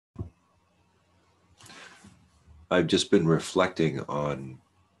I've just been reflecting on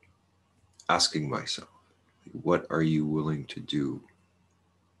asking myself, what are you willing to do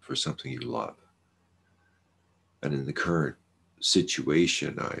for something you love? And in the current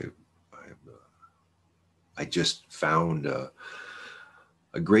situation, I just found a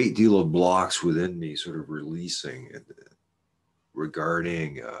great deal of blocks within me, sort of releasing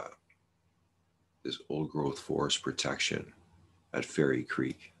regarding this old growth forest protection at Fairy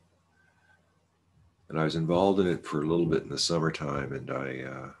Creek. And I was involved in it for a little bit in the summertime, and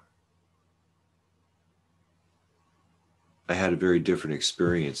I had a very different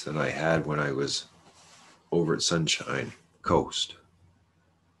experience than I had when I was over at Sunshine Coast.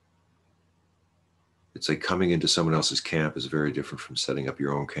 It's like coming into someone else's camp is very different from setting up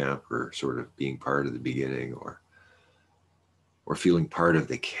your own camp, or sort of being part of the beginning, or feeling part of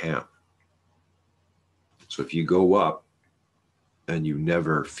the camp. So if you go up and you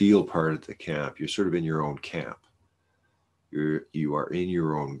never feel part of the camp, you're sort of in your own camp. You are in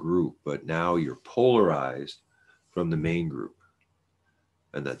your own group, but now you're polarized from the main group.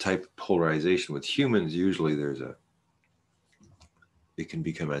 And that type of polarization with humans, usually it can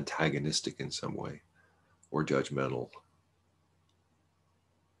become antagonistic in some way, or judgmental.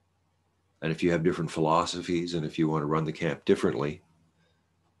 And if you have different philosophies, and if you want to run the camp differently,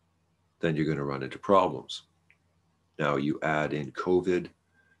 then you're going to run into problems. Now you add in COVID,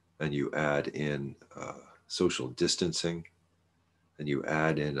 and you add in social distancing, and you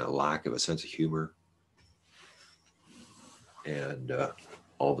add in a lack of a sense of humor, and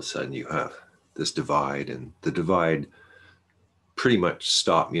all of a sudden you have this divide, and the divide pretty much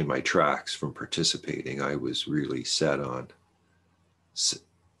stopped me in my tracks from participating. I was really set on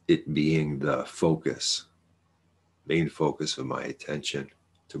it being the main focus of my attention,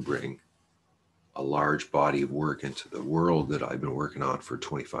 to bring a large body of work into the world that I've been working on for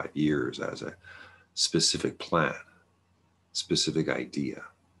 25 years as a specific plan, specific idea,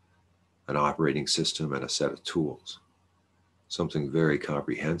 an operating system, and a set of tools. Something very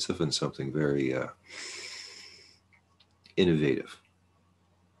comprehensive and something very innovative.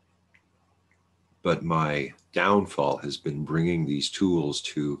 But my downfall has been bringing these tools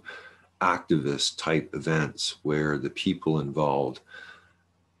to activist type events where the people involved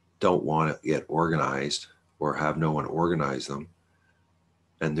don't want to get organized or have no one organize them.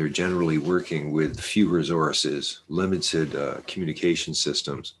 And they're generally working with few resources, limited communication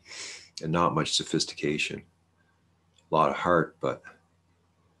systems, and not much sophistication. A lot of heart, but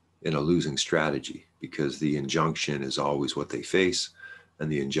in a losing strategy, because the injunction is always what they face,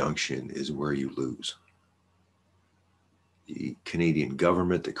 and the injunction is where you lose. The Canadian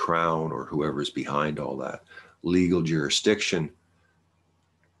government, the Crown, or whoever's behind all that legal jurisdiction,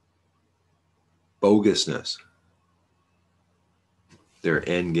 bogusness. Their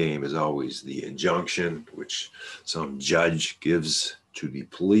end game is always the injunction, which some judge gives to the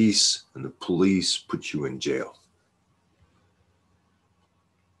police, and the police put you in jail.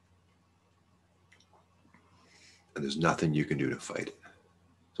 And there's nothing you can do to fight it.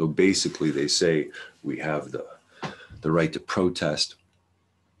 So basically they say we have the right to protest,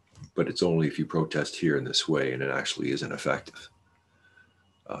 but it's only if you protest here in this way, and it actually isn't effective.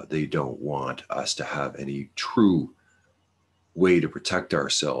 They don't want us to have any true way to protect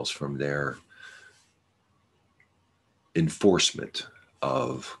ourselves from their enforcement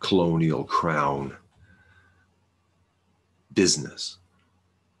of colonial crown business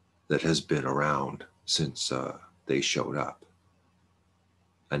that has been around since they showed up.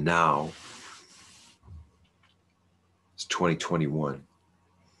 And now it's 2021.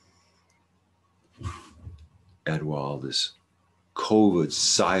 And while this COVID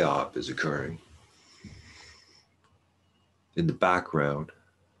psyop is occurring, in the background,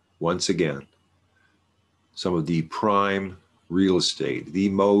 once again, some of the prime real estate, the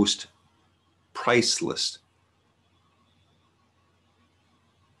most priceless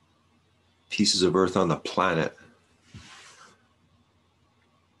pieces of earth on the planet,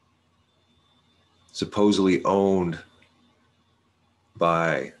 supposedly owned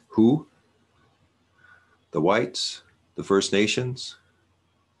by who? The whites, the First Nations?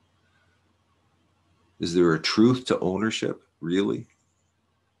 Is there a truth to ownership, really?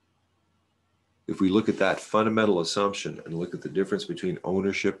 If we look at that fundamental assumption and look at the difference between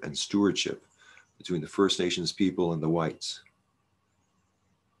ownership and stewardship between the First Nations people and the whites,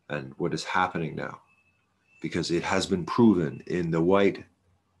 and what is happening now, because it has been proven in the white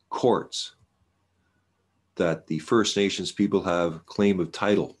courts that the First Nations people have claim of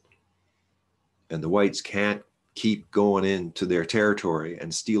title, and the whites can't keep going into their territory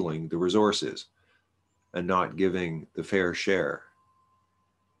and stealing the resources and not giving the fair share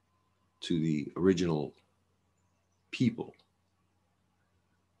to the original people.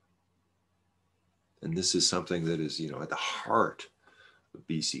 And this is something that is, at the heart of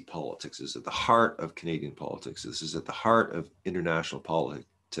BC politics, is at the heart of Canadian politics. This is at the heart of international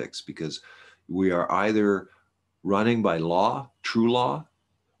politics, because we are either running by law, true law,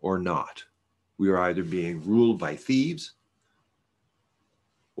 or not. We are either being ruled by thieves,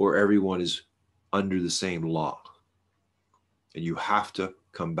 or everyone is under the same law. And you have to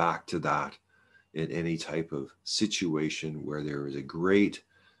come back to that in any type of situation where there is a great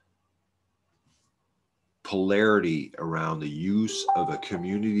polarity around the use of a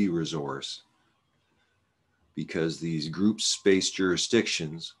community resource, because these group-based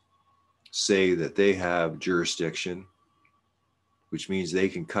jurisdictions say that they have jurisdiction, which means they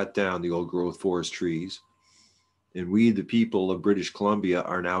can cut down the old growth forest trees. And we, the people of British Columbia,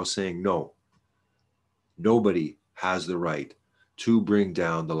 are now saying, no, nobody has the right to bring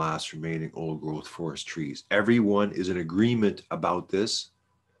down the last remaining old growth forest trees. Everyone is in agreement about this.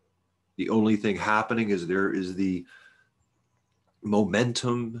 The only thing happening is there is the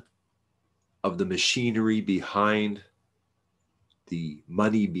momentum of the machinery behind the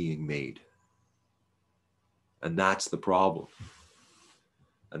money being made. And that's the problem.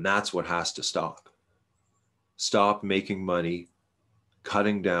 And that's what has to stop. Stop making money,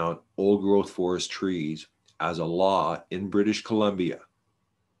 cutting down old growth forest trees as a law in British Columbia,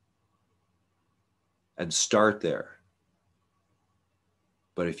 and start there.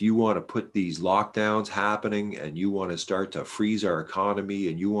 But if you want to put these lockdowns happening and you want to start to freeze our economy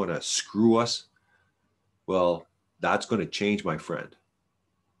and you want to screw us, well, that's going to change, my friend.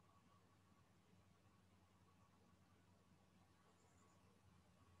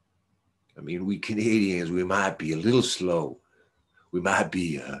 I mean, we Canadians, we might be a little slow. We might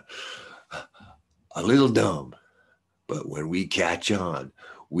be a little dumb. But when we catch on,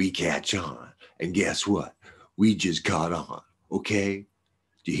 we catch on. And guess what? We just caught on, okay?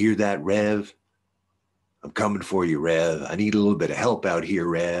 Do you hear that, Rev? I'm coming for you, Rev. I need a little bit of help out here,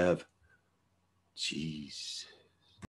 Rev. Jeez.